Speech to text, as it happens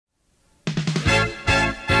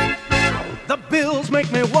Bills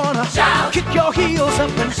make me wanna shout. Kick your heels up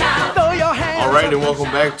and shout. Throw your hands. All right, and welcome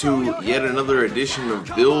back to yet another edition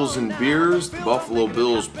of Bills and Beers, the Buffalo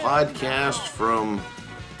Bills podcast from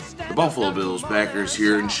the Buffalo Bills backers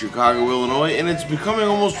here in Chicago, Illinois, and it's becoming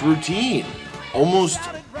almost routine, almost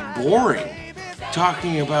boring,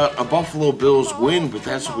 talking about a Buffalo Bills win, but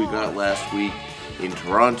that's what we got last week in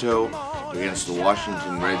Toronto against the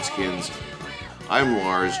Washington Redskins. I'm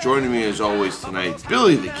Lars. Joining me as always tonight,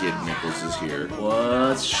 Billy the Kid Nichols is here.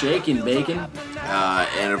 What's shaking, bacon?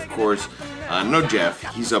 And of course, no Jeff.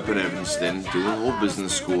 He's up in Evanston doing the whole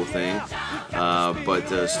business school thing,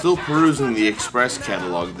 but still perusing the Express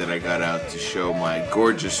catalog that I got out to show my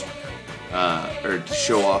gorgeous, or to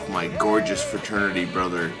show off my gorgeous fraternity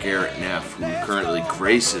brother Garrett Neff, who currently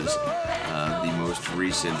graces the most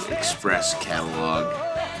recent Express catalog.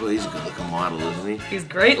 Well, he's a good-looking model, isn't he? He's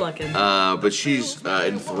great looking. But she's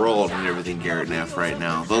enthralled in everything Garrett Neff right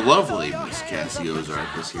now. The lovely Miss Cassie Ozark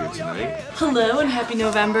is here tonight. Hello and happy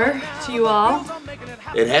November to you all.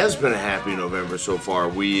 It has been a happy November so far.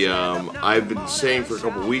 I've been saying for a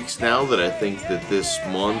couple weeks now that I think that this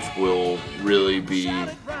month will really be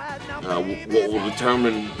what will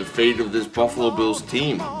determine the fate of this Buffalo Bills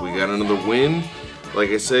team. We got another win.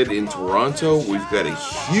 Like I said, in Toronto, we've got a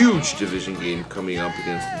huge division game coming up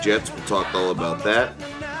against the Jets. We'll talk all about that.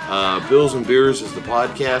 Bills and Beers is the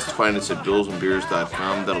podcast. Find us at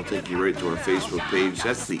billsandbeers.com. That'll take you right to our Facebook page.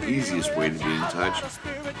 That's the easiest way to be in touch.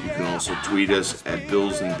 You can also tweet us at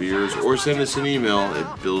Bills and Beers or send us an email at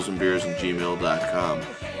billsandbeers@gmail.com,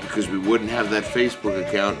 because we wouldn't have that Facebook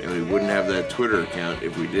account and we wouldn't have that Twitter account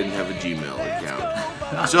if we didn't have a Gmail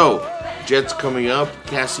account. So, Jets coming up.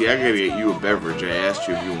 Cassie, I gotta get you a beverage. I asked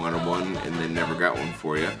you if you wanted one and then never got one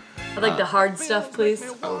for you. I'd like the hard stuff, please.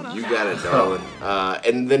 Oh, you got it, darling.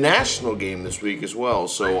 And the national game this week as well.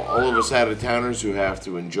 So all of us out-of-towners who have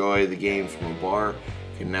to enjoy the game from a bar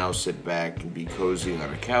can now sit back and be cozy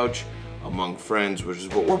on a couch among friends, which is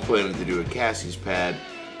what we're planning to do at Cassie's Pad.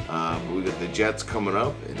 But we got the Jets coming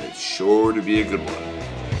up, and it's sure to be a good one.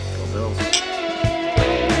 Go Bills.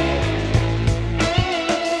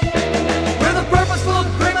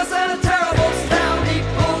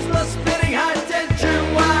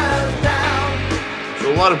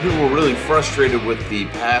 A lot of people were really frustrated with the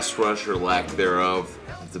pass rush or lack thereof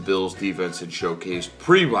that the Bills defense had showcased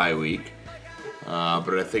pre-bye week.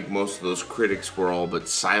 But I think most of those critics were all but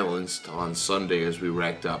silenced on Sunday as we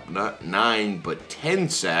racked up not 9 but 10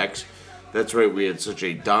 sacks. That's right, we had such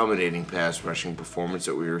a dominating pass rushing performance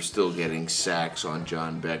that we were still getting sacks on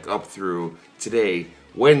John Beck up through today,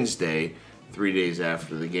 Wednesday, 3 days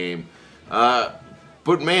after the game.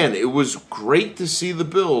 But man, it was great to see the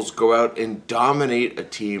Bills go out and dominate a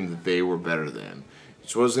team that they were better than.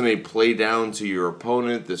 This wasn't a play down to your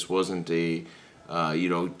opponent. This wasn't a,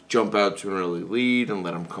 jump out to an early lead and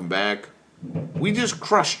let them come back. We just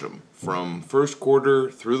crushed them from first quarter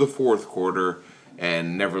through the fourth quarter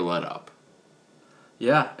and never let up.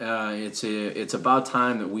 Yeah, it's about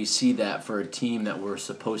time that we see that for a team that we're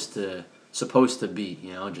supposed to beat.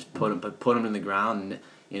 Just put them in the ground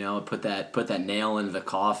and put that nail into the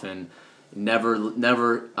coffin. Never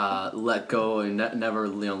let go and never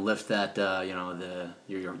lift that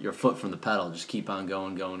your foot from the pedal. Just keep on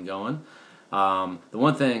going. The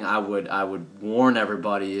one thing I would warn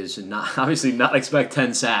everybody is not expect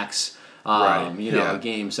 10 sacks. A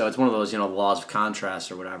game. So it's one of those laws of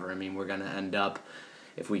contrast or whatever. I mean, we're gonna end up,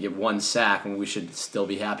 if we get one sack, and we should still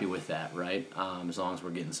be happy with that, right? As long as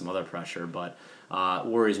we're getting some other pressure, but.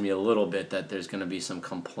 Worries me a little bit that there's going to be some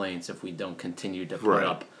complaints if we don't continue to put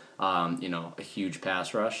up, a huge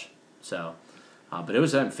pass rush. So, but it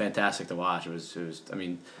was fantastic to watch. It was. I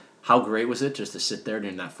mean, how great was it just to sit there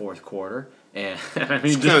during that fourth quarter and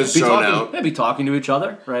just be talking to each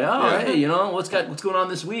other, right? Oh, yeah. Hey, what's going on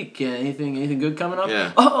this week? Anything good coming up?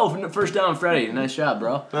 Yeah. Oh, first down, Freddie. Nice job,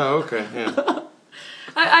 bro. Oh, okay. Yeah.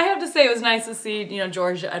 I have to say it was nice to see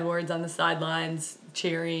George Edwards on the sidelines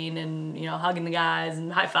cheering and hugging the guys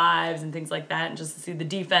and high fives and things like that, and just to see the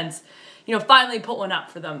defense finally put one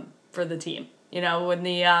up for the team.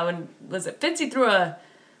 When was it Fitzy threw a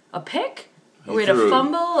pick? Or we had a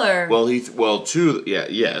fumble, or two. Yeah,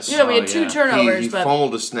 yes. we had two turnovers. He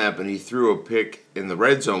fumbled a snap and he threw a pick in the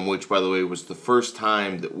red zone, which, by the way, was the first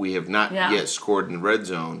time that we have not yet scored in the red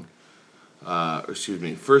zone.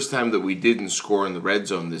 First time that we didn't score in the red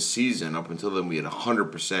zone this season. Up until then, we had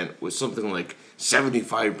 100%, with something like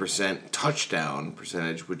 75% touchdown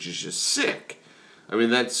percentage, which is just sick. I mean,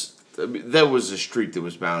 that was a streak that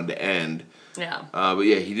was bound to end. Yeah. But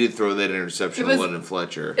yeah, he did throw that interception to London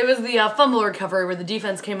Fletcher. It was the fumble recovery where the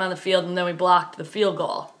defense came on the field and then we blocked the field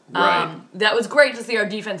goal. Right. That was great to see our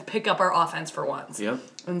defense pick up our offense for once. Yep.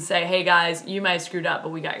 And say, hey guys, you might have screwed up, but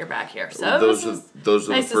we got your back here. So those this are those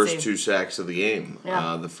are nice the to first see. 2 sacks of the game.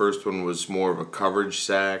 Yeah. The first one was more of a coverage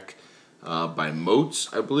sack by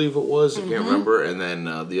Moats, I believe it was. I Mm-hmm. can't remember. And then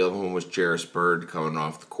the other one was Jarris Bird coming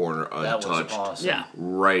off the corner That was untouched, awesome. Yeah.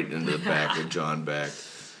 right into the back of John Beck.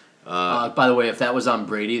 By the way, if that was on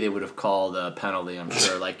Brady, they would have called a penalty, I'm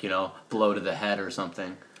sure, like, blow to the head or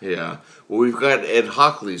something. Yeah. Well, we've got Ed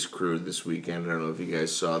Hockley's crew this weekend. I don't know if you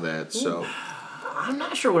guys saw that. So I'm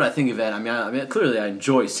not sure what I think of Ed. I mean, clearly I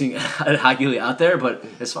enjoy seeing Ed Hockley out there, but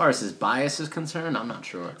as far as his bias is concerned, I'm not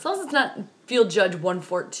sure. As long as it's not Field Judge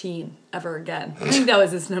 114 ever again. I think that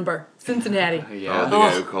was his number. Cincinnati. Yeah. the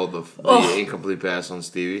guy who called the incomplete pass on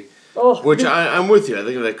Stevie. Oh. Which I'm with you. I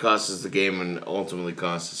think that cost us the game and ultimately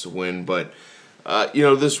cost us a win. But,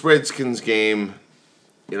 this Redskins game,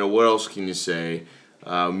 what else can you say?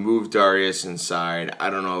 Move Darius inside. I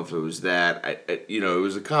don't know if it was that. It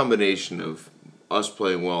was a combination of us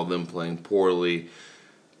playing well, them playing poorly.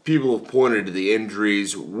 People have pointed to the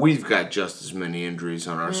injuries. We've got just as many injuries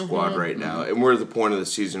on our squad right now. And we're at the point of the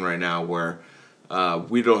season right now where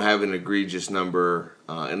we don't have an egregious number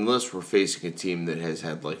unless we're facing a team that has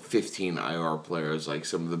had like 15 IR players like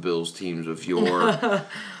some of the Bills teams of yore.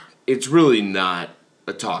 It's really not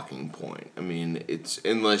a talking point. I mean, it's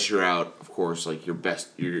unless you're out, of course, like your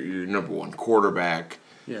number one quarterback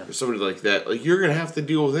or somebody like that. Like you're gonna have to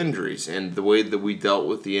deal with injuries, and the way that we dealt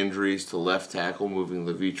with the injuries to left tackle, moving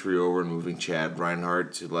Levitri over and moving Chad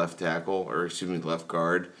Reinhardt to left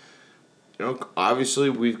guard. Obviously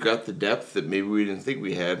we've got the depth that maybe we didn't think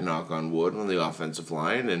we had, knock on wood, on the offensive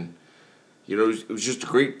line, and it was just a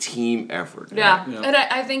great team effort. Yeah. And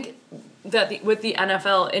I think that with the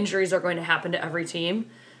NFL, injuries are going to happen to every team.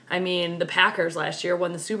 I mean, the Packers last year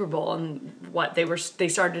won the Super Bowl, and they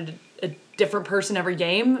started a different person every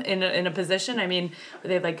game in a position. I mean,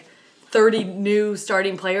 they had like 30 new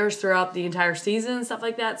starting players throughout the entire season and stuff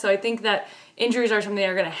like that. So I think that injuries are something that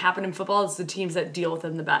are going to happen in football. It's the teams that deal with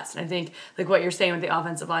them the best. And I think, like what you're saying with the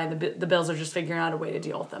offensive line, the Bills are just figuring out a way to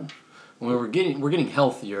deal with them. Well, we're getting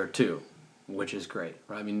healthier too, which is great.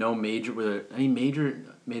 Right? I mean, were there any major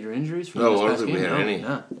injuries from No, this I don't past think game? we had any.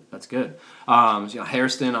 Yeah, that's good.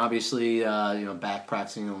 Hairston obviously, back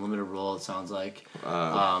practicing in a limited role. It sounds like.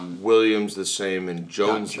 Williams the same and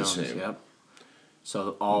Jones the same. Yep.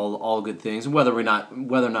 So all good things. Whether or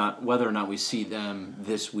not we see them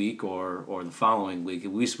this week or the following week,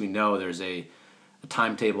 at least we know there's a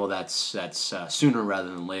timetable that's sooner rather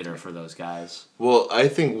than later for those guys. Well, I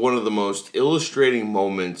think one of the most illustrating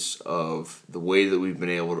moments of the way that we've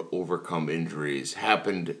been able to overcome injuries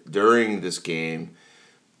happened during this game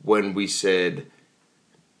when we said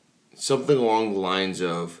something along the lines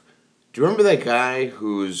of, do you remember that guy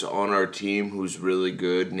who's on our team who's really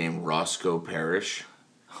good named Roscoe Parrish?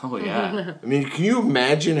 Oh yeah. I mean, can you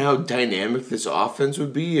imagine how dynamic this offense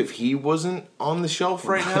would be if he wasn't on the shelf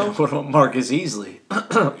right now? What about Marcus Easley?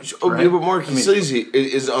 Yeah, but Marcus Easley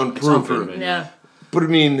is unproven. unproven. Yeah. But I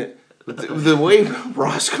mean, the way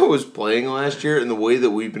Roscoe was playing last year and the way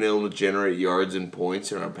that we've been able to generate yards and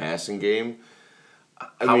points in our passing game,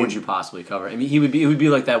 How would you possibly cover? I mean, he would be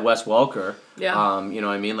like that Wes Welker. Yeah. You know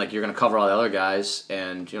what I mean? Like you're going to cover all the other guys,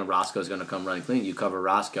 and Roscoe's going to come running clean. You cover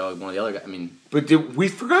Roscoe, one of the other guys. I mean, but we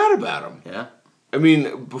forgot about him. yeah. I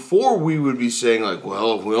mean, before we would be saying like,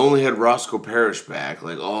 well, if we only had Roscoe Parrish back,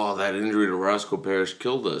 like, oh, that injury to Roscoe Parrish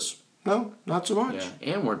killed us. No, not so much.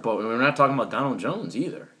 Yeah, and we're not talking about Donald Jones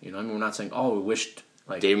either. I mean, we're not saying, oh, we wished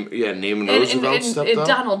like Naaman Roosevelt stepped up.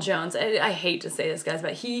 Donald Jones, I hate to say this, guys,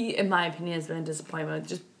 but he, in my opinion, has been a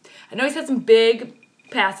disappointment. I know he's had some big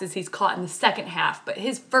passes he's caught in the second half, but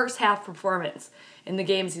his first half performance in the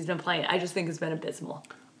games he's been playing, I just think has been abysmal.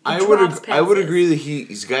 I would agree that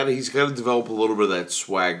he's got to develop a little bit of that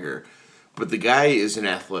swagger, but the guy is an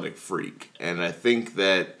athletic freak, and I think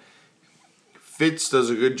that Fitz does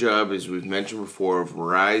a good job, as we've mentioned before, of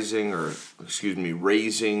raising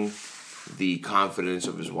the confidence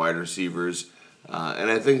of his wide receivers. And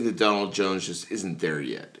I think that Donald Jones just isn't there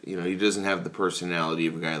yet. He doesn't have the personality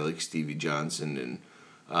of a guy like Stevie Johnson,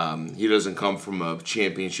 and he doesn't come from a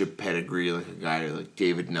championship pedigree like a guy like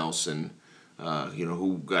David Nelson,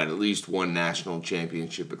 who got at least one national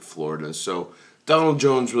championship at Florida. So Donald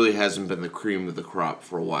Jones really hasn't been the cream of the crop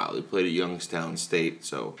for a while. He played at Youngstown State,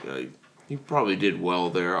 so he probably did well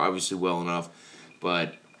there, obviously well enough,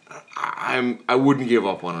 but I wouldn't give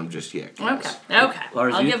up on him just yet, guys. Okay.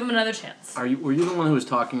 Lars, I'll give him another chance. were you the one who was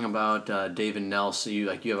talking about David Nelson? You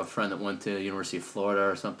have a friend that went to University of Florida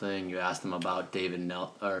or something. You asked him about David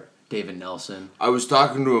Nelson, or David Nelson. I was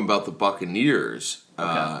talking to him about the Buccaneers,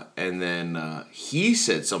 Okay. and then he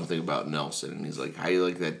said something about Nelson, and he's like, "How you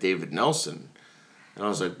like that David Nelson?" And I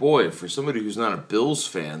was like, "Boy, for somebody who's not a Bills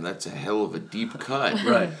fan, that's a hell of a deep cut."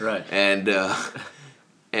 Right.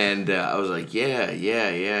 And I was like,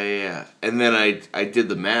 yeah. And then I did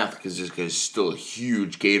the math because this guy's still a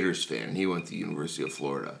huge Gators fan. He went to the University of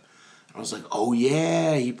Florida. I was like, oh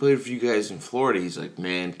yeah, he played for you guys in Florida. He's like,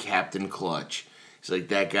 man, Captain Clutch. He's like,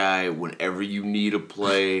 that guy, whenever you need a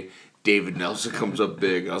play, David Nelson comes up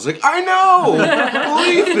big. I was like, I know!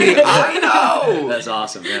 Believe me, I know! That's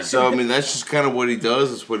awesome, yeah. So, I mean, that's just kind of what he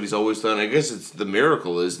does. It's what he's always done. I guess it's the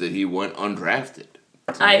miracle is that he went undrafted.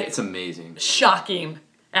 It's amazing. Shocking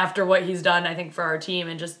after what he's done, I think, for our team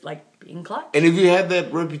and just, like, being clutch. And if you had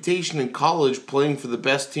that reputation in college playing for the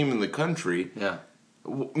best team in the country, Yeah.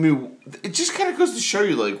 I mean, it just kind of goes to show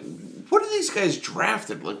you, like, what are these guys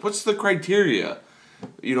drafted? Like, what's the criteria,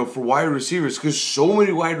 for wide receivers? Because so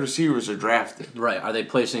many wide receivers are drafted. Right. Are they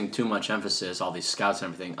placing too much emphasis, all these scouts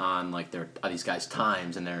and everything, on like these guys'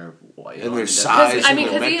 times and their size?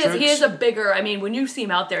 Because he is a bigger. I mean, when you see him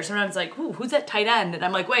out there, sometimes it's like, who's that tight end? And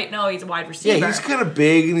I'm like, wait, no, he's a wide receiver. Yeah, he's kind of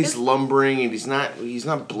big and he's lumbering and he's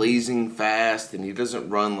not blazing fast and he doesn't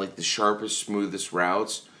run like the sharpest, smoothest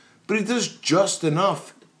routes, but he does just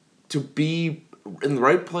enough to be in the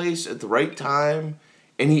right place at the right time.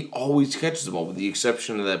 And he always catches the ball, with the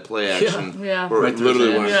exception of that play action. Yeah. Where Right it through his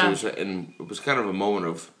literally hands. went through his, and it was kind of a moment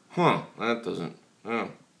of, that doesn't,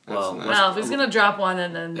 that's Well, not. Well, if he's gonna drop one,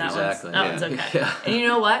 then that Exactly, one's yeah. okay. Yeah. And you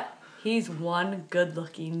know what? He's one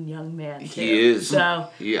good-looking young man. Too. He is. So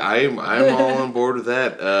I'm all on board with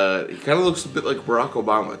that. He kind of looks a bit like Barack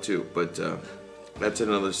Obama too, but that's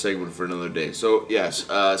another segment for another day. So yes,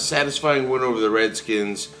 satisfying win over the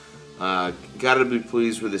Redskins. Got to be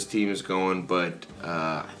pleased where this team is going, but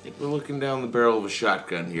I think we're looking down the barrel of a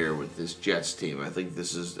shotgun here with this Jets team. I think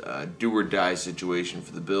this is a do or die situation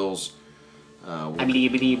for the Bills. Yeah.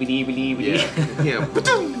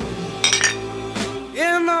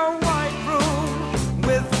 In a white room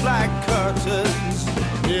with black curtains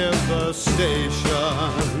near the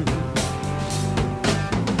station.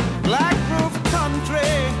 Black roof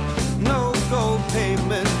country, no gold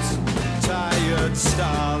pavement, tired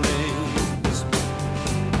starlings.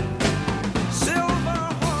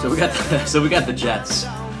 So we got the Jets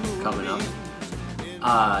coming up,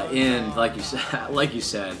 and like you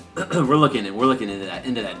said, we're looking into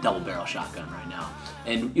that double barrel shotgun right now,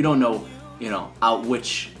 and you don't know out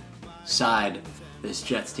which side this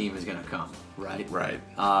Jets team is gonna come, right? Right.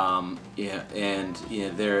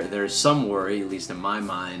 There's some worry, at least in my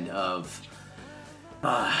mind, of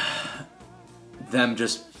them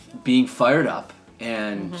just being fired up.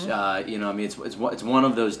 And it's one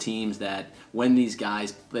of those teams that when these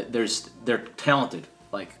guys, they're talented,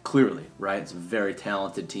 like clearly, right? It's a very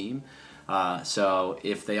talented team. So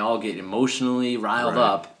if they all get emotionally riled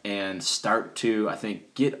up and start to, I think,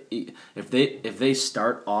 if they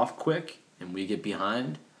start off quick and we get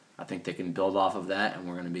behind, I think they can build off of that, and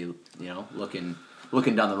we're going to be looking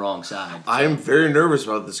down the wrong side. I am very nervous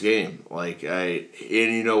about this game. I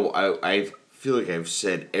feel like I've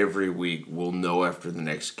said every week, we'll know after the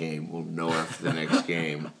next game. We'll know after the next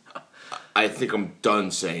game. I think I'm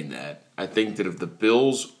done saying that. I think that if the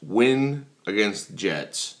Bills win against the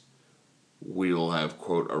Jets, we will have,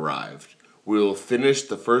 quote, arrived. We will finish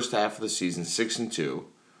the first half of the season 6-2,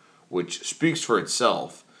 which speaks for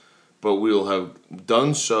itself, but we will have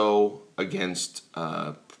done so against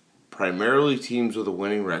primarily teams with a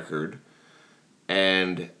winning record,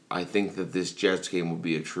 and I think that this Jets game will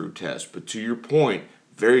be a true test. But to your point,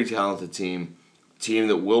 very talented team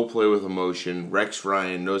that will play with emotion. Rex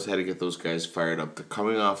Ryan knows how to get those guys fired up. They're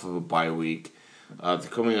coming off of a bye week. They're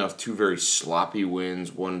coming off two very sloppy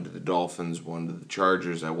wins, one to the Dolphins, one to the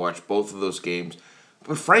Chargers. I watched both of those games.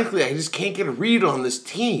 But frankly, I just can't get a read on this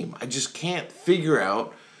team. I just can't figure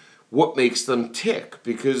out what makes them tick,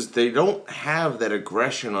 because they don't have that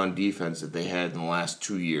aggression on defense that they had in the last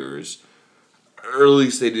 2 years. Or at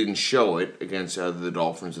least they didn't show it against either the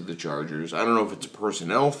Dolphins or the Chargers. I don't know if it's a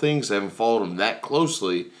personnel thing, because I haven't followed them that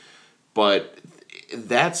closely, but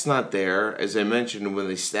that's not there. As I mentioned, when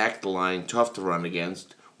they stack the line, tough to run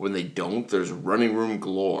against. When they don't, there's running room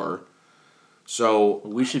galore. So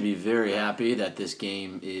We should be very happy that this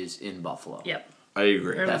game is in Buffalo. Yep. I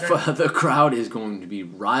agree. The crowd is going to be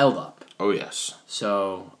riled up. Oh, yes.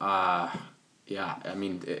 So, yeah, I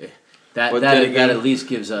mean, that But then again, at least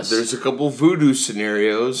gives us. There's a couple voodoo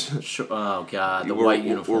scenarios. Oh God, the We're- white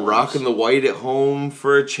uniforms. We're rocking the white at home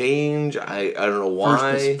for a change. I don't know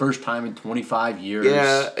why. First time in 25 years.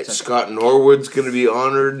 Yeah, Scott Norwood's going to be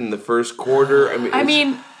honored in the first quarter.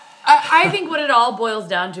 I think what it all boils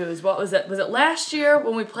down to is what was it? Was it last year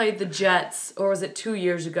when we played the Jets, or was it 2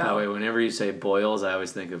 years ago? By the way, whenever you say Boyles, I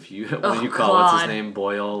always think of you. What Oh, do you call what's his God. name?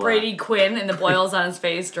 Boyle. Brady Quinn and the boils on his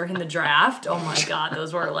face during the draft. Oh my God,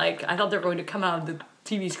 those were like, I thought they were going to come out of the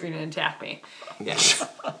TV screen and attack me. Yes.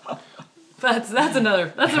 That's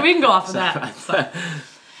another. We can go off of that.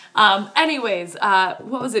 But, anyways,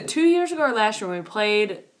 what was it? 2 years ago or last year when we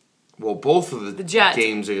played? Well, both of the Jets.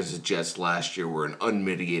 games against the Jets last year were an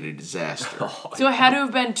unmitigated disaster. So it had to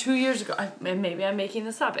have been 2 years ago. Maybe I'm making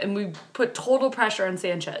this up. And we put total pressure on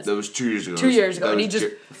Sanchez. That was 2 years ago. 2 years ago, That and he was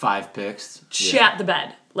just 5 picks. shat the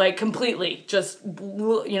bed, like completely. Just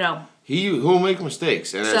He'll make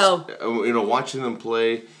mistakes, and So- watching them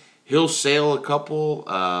play, he'll sail a couple.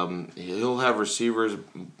 He'll have receivers,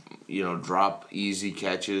 drop easy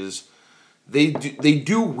catches. They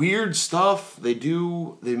do weird stuff. They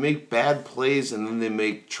make bad plays, and then they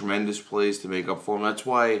make tremendous plays to make up for them. That's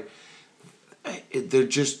why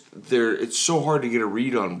it's so hard to get a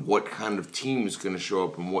read on what kind of team is going to show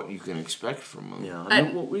up and what you can expect from them. Yeah, I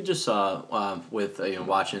mean, what we just saw with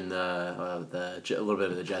watching a little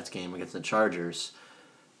bit of the Jets game against the Chargers,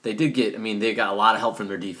 they did get. I mean, they got a lot of help from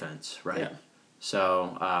their defense, right? Yeah.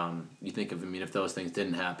 So you think of, if those things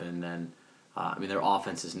didn't happen, then their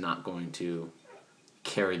offense is not going to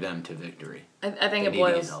carry them to victory. I think it They need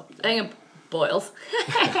to get boils. help. I think it boils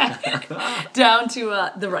down to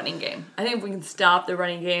the running game. I think if we can stop the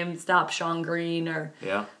running game, stop Sean Green or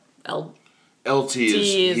Yeah. LT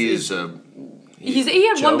he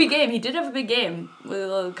had one joke. big game. He did have a big game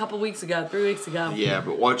a couple weeks ago, 3 weeks ago. Yeah,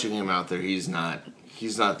 but watching him out there, he's not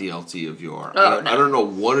the LT of yore. Oh, no. I don't know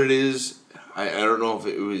what it is. I don't know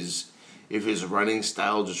if his running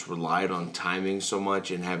style just relied on timing so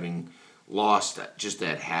much and having lost just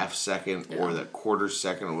that half second or that quarter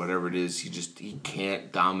second or whatever it is. He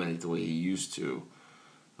can't dominate the way he used to.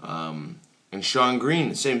 And Sean Green,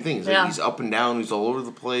 the same thing. He's up and down. He's all over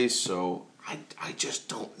the place. So I just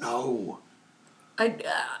don't know.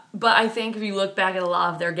 But I think if you look back at a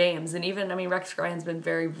lot of their games, and even, Rex Ryan's been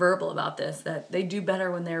very verbal about this, that they do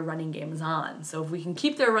better when their running game is on. So if we can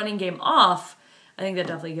keep their running game off, I think that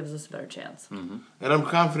definitely gives us a better chance. Mm-hmm. And I'm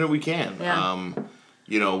confident we can.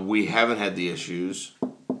 Yeah. We haven't had the issues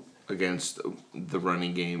against the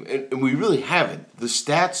running game, and we really haven't. The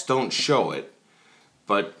stats don't show it,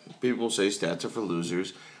 but people say stats are for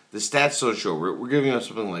losers. The stats don't show. We're giving us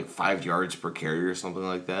something like 5 yards per carry or something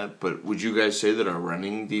like that. But would you guys say that our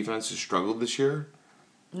running defense has struggled this year?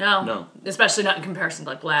 No. Especially not in comparison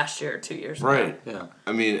to like last year or 2 years ago. Right. Yeah.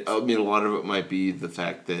 I mean, a lot of it might be the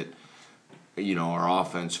fact that our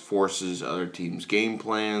offense forces other teams' game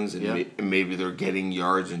plans, and, and maybe they're getting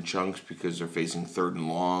yards in chunks because they're facing 3rd and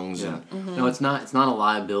longs. Yeah. And, No, it's not a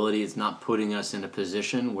liability. It's not putting us in a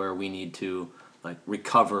position where we need to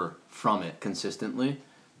recover from it consistently.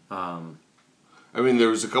 there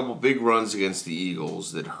was a couple big runs against the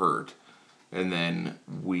Eagles that hurt, and then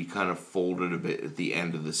we kind of folded a bit at the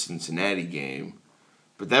end of the Cincinnati game.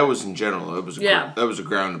 But that was in general. That was a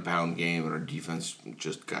ground and pound game, and our defense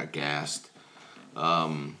just got gassed.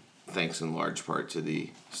 Thanks in large part to the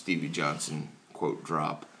Stevie Johnson quote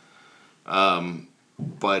drop.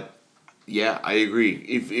 But yeah, I agree.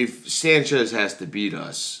 If Sanchez has to beat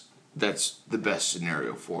us, that's the best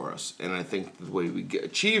scenario for us. And I think the way we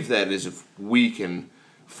achieve that is if we can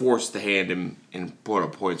force the hand and put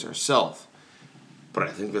up points ourselves. But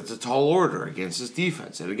I think that's a tall order against this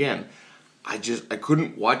defense. And again, I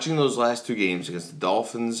couldn't, watching those last 2 games against the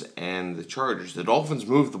Dolphins and the Chargers, the Dolphins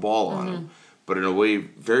moved the ball on them, but in a way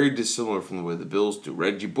very dissimilar from the way the Bills do.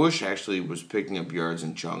 Reggie Bush actually was picking up yards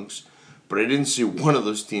in chunks, but I didn't see one of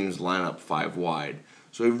those teams line up 5 wide.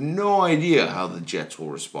 So I have no idea how the Jets will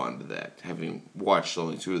respond to that, having watched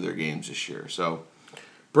only 2 of their games this year. So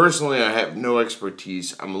personally, I have no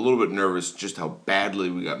expertise. I'm a little bit nervous just how badly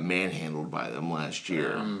we got manhandled by them last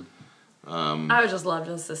year. I would just love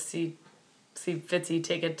just to see Fitzy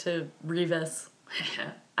take it to Revis.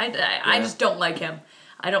 I just don't like him.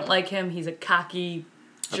 I don't like him. He's a cocky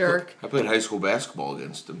jerk. I played high school basketball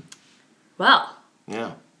against him. Well,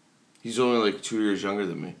 Yeah. He's only 2 years younger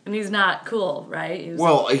than me. and he's not cool, right? He was,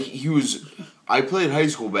 Well, he was. I played high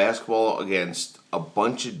school basketball against a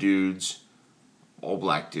bunch of dudes, all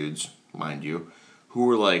black dudes, mind you, who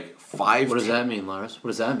were 5. What does that mean, Lars? What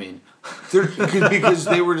does that mean? Because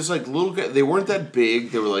they were just little guys. They weren't that big.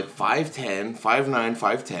 They were 5'10", 5'9",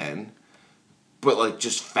 5'10", but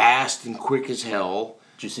just fast and quick as hell.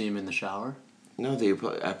 Did you see him in the shower? No,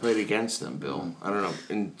 I played against them, Bill. I don't know.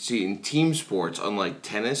 And see, in team sports, unlike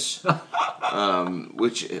tennis,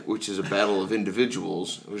 which is a battle of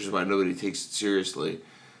individuals, which is why nobody takes it seriously.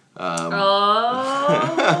 Oh.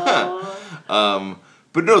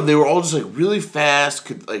 But no, they were all just like really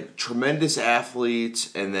fast, like tremendous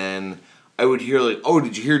athletes. And then I would hear like, "Oh,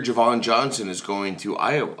 did you hear Javon Johnson is going to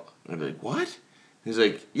Iowa?" And I'd be like, "What?" He's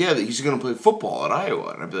like, "Yeah, he's going to play football at Iowa."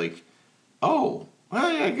 And I'd be like, "Oh,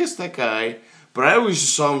 well, yeah, I guess that guy." But I always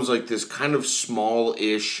just saw him as like this kind of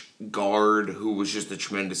small-ish guard who was just a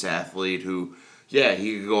tremendous athlete who, yeah,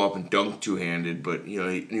 he could go up and dunk two-handed, but, you know,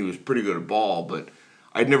 he was pretty good at ball. But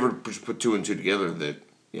I'd never just put two and two together that,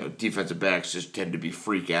 you know, defensive backs just tend to be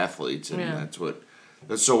freak athletes, and that's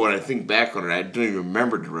so when I think back on it, I don't even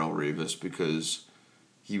remember Darrelle Revis because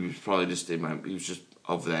he was probably just he was just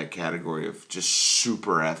of that category of just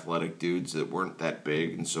super athletic dudes that weren't that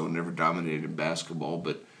big and so never dominated in basketball,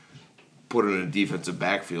 but put in a defensive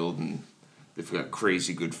backfield and they've got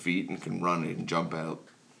crazy good feet and can run it and jump out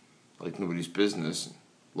like nobody's business.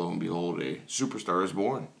 Lo and behold, a superstar is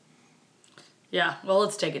born. Yeah, well,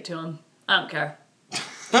 let's take it to him. I don't care.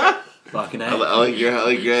 Fucking I like your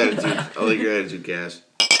attitude. I like your attitude, Cass.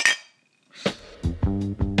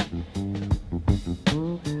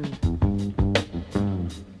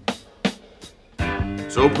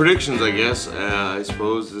 So predictions, I guess. I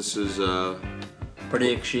suppose this is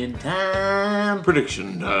prediction time.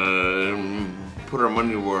 prediction time. Put our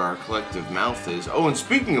money where our collective mouth is. Oh, and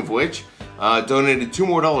speaking of which, donated $2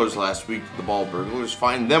 more last week to the Ball Burglars.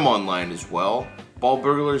 Find them online as well.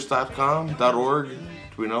 Ballburglars.com.org. Do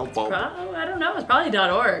we know? I don't know. It's probably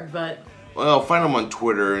 .org, but... Well, find them on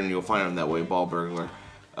Twitter, and you'll find them that way, Ball Burglar.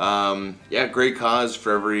 Yeah, great cause.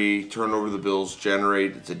 For every turnover the Bills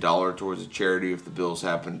generate, it's $1 towards a charity. If the Bills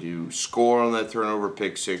happen to score on that turnover,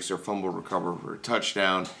 pick six, or fumble recover for a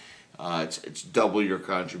touchdown, it's double your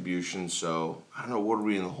contribution. So, I don't know, what are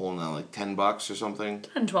we in the hole now, like $10 or something?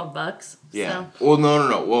 $12. Yeah. So. Well,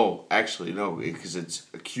 no. Whoa, actually, no, because it's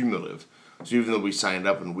accumulative. So even though we signed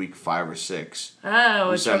up in week 5 or 6, Oh,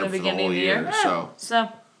 we it's signed from up the for the beginning whole of the year. year. So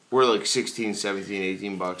we're like 16, 17,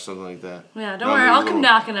 $18, something like that. Yeah, don't No, worry. maybe a I'll little- come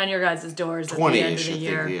knocking on your guys' doors at the end of 20-ish, the I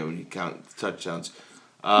year. think, yeah, when you count the touchdowns.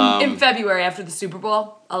 In February after the Super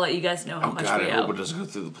Bowl, I'll let you guys know how Oh, much God, we I hope owe. it doesn't go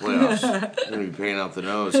through the playoffs. I'm going to be paying out the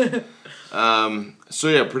nose. So,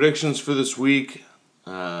 yeah, predictions for this week.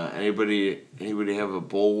 Anybody have a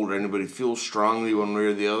bold, anybody feel strongly one way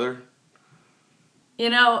or the other? You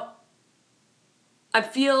know, I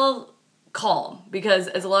feel calm because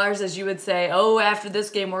as Lars, as you would say, oh, after this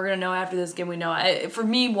game, we're going to know. After this game, we know. For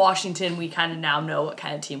me, Washington, we kind of now know what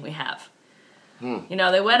kind of team we have. You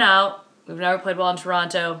know, they went out. We've never played well in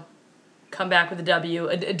Toronto. Come back with a W,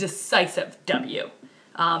 a decisive W.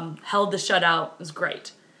 Held the shutout. It was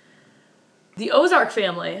great. The Ozark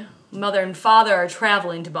family, mother and father, are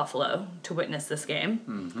traveling to Buffalo to witness this game.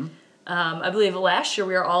 Mm-hmm. I believe last year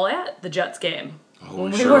we were all at the Jets game. Oh,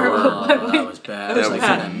 When we we sure were- were. That was bad. That It was was like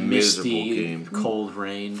bad. that Miserable misty, game. cold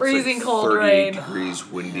rain. Freezing It's cold 38 rain. degrees,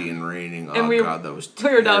 windy and raining. Oh, And we, God, that was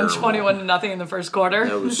we were down terrible. 21-0 in the first quarter.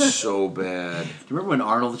 That was so bad. Do you remember when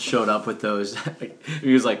Arnold showed up with those?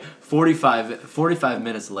 He was like 45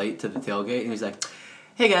 minutes late to the tailgate, and he was like,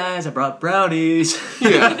 "Hey guys, I brought brownies."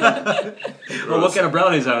 Yeah. Well, what kind of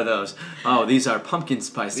brownies are those? Oh, these are pumpkin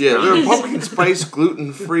spice Yeah, they're brownies. pumpkin spice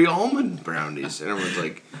gluten-free almond brownies. And everyone's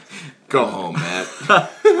like, go home, Matt.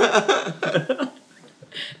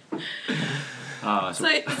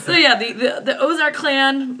 So yeah, the Ozark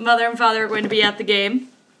clan, mother and father, are going to be at the game.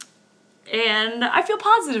 And I feel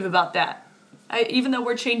positive about that. Even though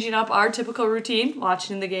we're changing up our typical routine,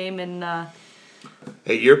 watching the game in,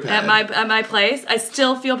 Hey, you're Pat. at my place, I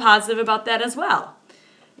still feel positive about that as well.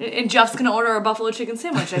 And Jeff's going to order a buffalo chicken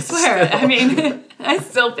sandwich, I swear. I mean, I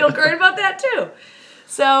still feel great about that too.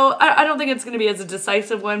 So I don't think it's going to be as a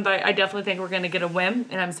decisive one, but I definitely think we're going to get a win.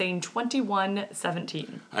 And I'm saying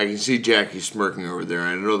 21-17. I can see Jackie smirking over there.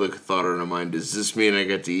 I know the thought on her mind, does this mean I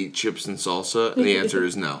get to eat chips and salsa? And the answer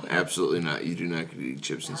is no, absolutely not. You do not get to eat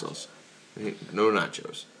chips and salsa. No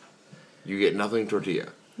nachos. You get nothing tortilla.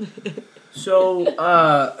 So,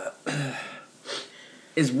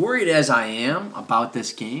 as worried as I am about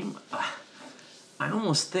this game, I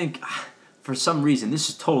almost think, for some reason, this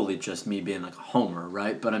is totally just me being like a homer,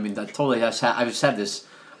 right? But I mean, that totally has. I just have this.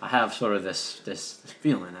 I have sort of this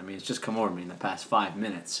feeling. I mean, it's just come over me in the past 5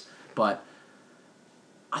 minutes. But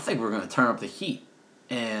I think we're going to turn up the heat,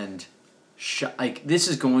 and like this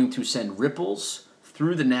is going to send ripples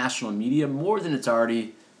through the national media more than it's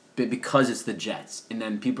already been because it's the Jets, and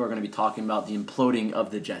then people are going to be talking about the imploding of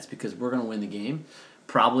the Jets because we're going to win the game.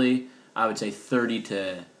 Probably, I would say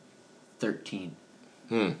 30-13.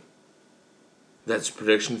 That's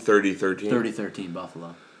prediction 30-13. 30-13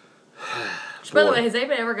 Buffalo. By the way, has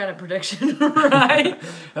anybody ever got a prediction right?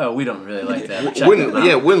 Oh, we don't really like that. Check them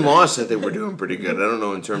out. Win-loss, I think we're doing pretty good. I don't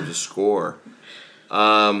know in terms of score.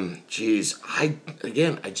 I just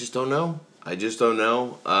don't know.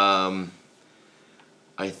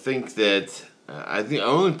 I think that I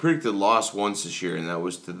only predicted loss once this year, and that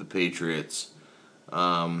was to the Patriots.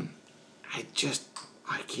 I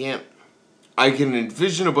can't. I can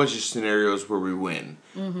envision a bunch of scenarios where we win.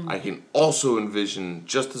 Mm-hmm. I can also envision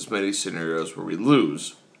just as many scenarios where we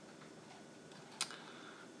lose.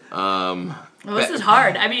 Well, this is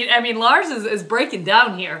hard. I mean, Lars is breaking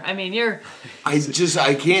down here. I mean, I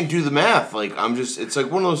can't do the math. Like it's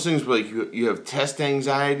like one of those things where like you have test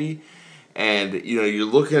anxiety, and you're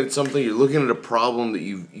looking at something, you're looking at a problem that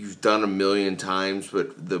you've done a million times,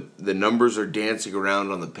 but the numbers are dancing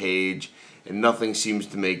around on the page. And nothing seems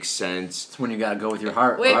to make sense. It's when you gotta go with your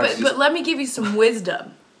heart. Wait, but let me give you some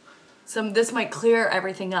wisdom. This might clear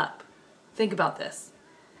everything up. Think about this.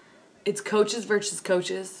 It's coaches versus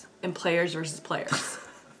coaches and players versus players.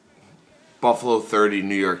 Buffalo 30,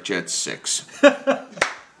 New York Jets 6.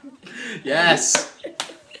 Yes.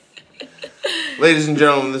 Ladies and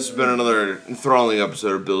gentlemen, this has been another enthralling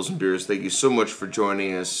episode of Bills and Beers. Thank you so much for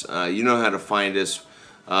joining us. You know how to find us.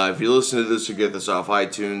 If you listen to this or get this off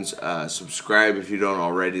iTunes, subscribe if you don't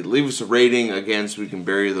already. Leave us a rating, again, so we can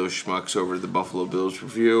bury those schmucks over to the Buffalo Bills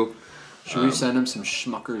Review. Should we send them some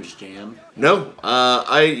Schmuckers jam? No,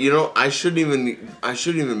 I shouldn't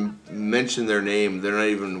even mention their name. They're not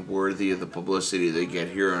even worthy of the publicity they get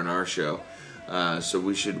here on our show. So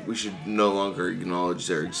we should no longer acknowledge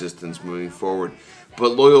their existence moving forward.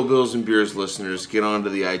 But loyal Bills and Beers listeners, get onto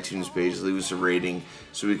the iTunes page, leave us a rating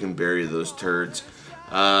so we can bury those turds.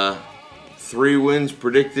 3 wins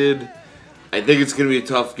predicted. I think it's going to be a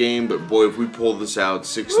tough game, but boy, if we pull this out,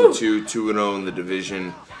 6-2, 2-0 in the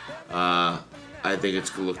division, I think it's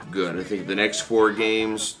going to look good. I think the next 4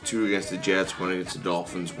 games, 2 against the Jets, 1 against the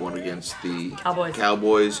Dolphins, 1 against the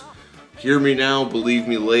Cowboys. Hear me now, believe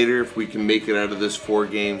me later. If we can make it out of this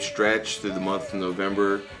 4-game stretch through the month of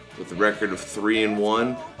November with a record of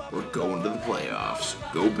 3-1, we're going to the playoffs.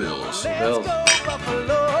 Go Bills. Bills. Let's go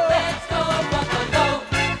Buffalo.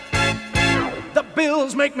 The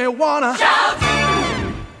Bills make me wanna shout.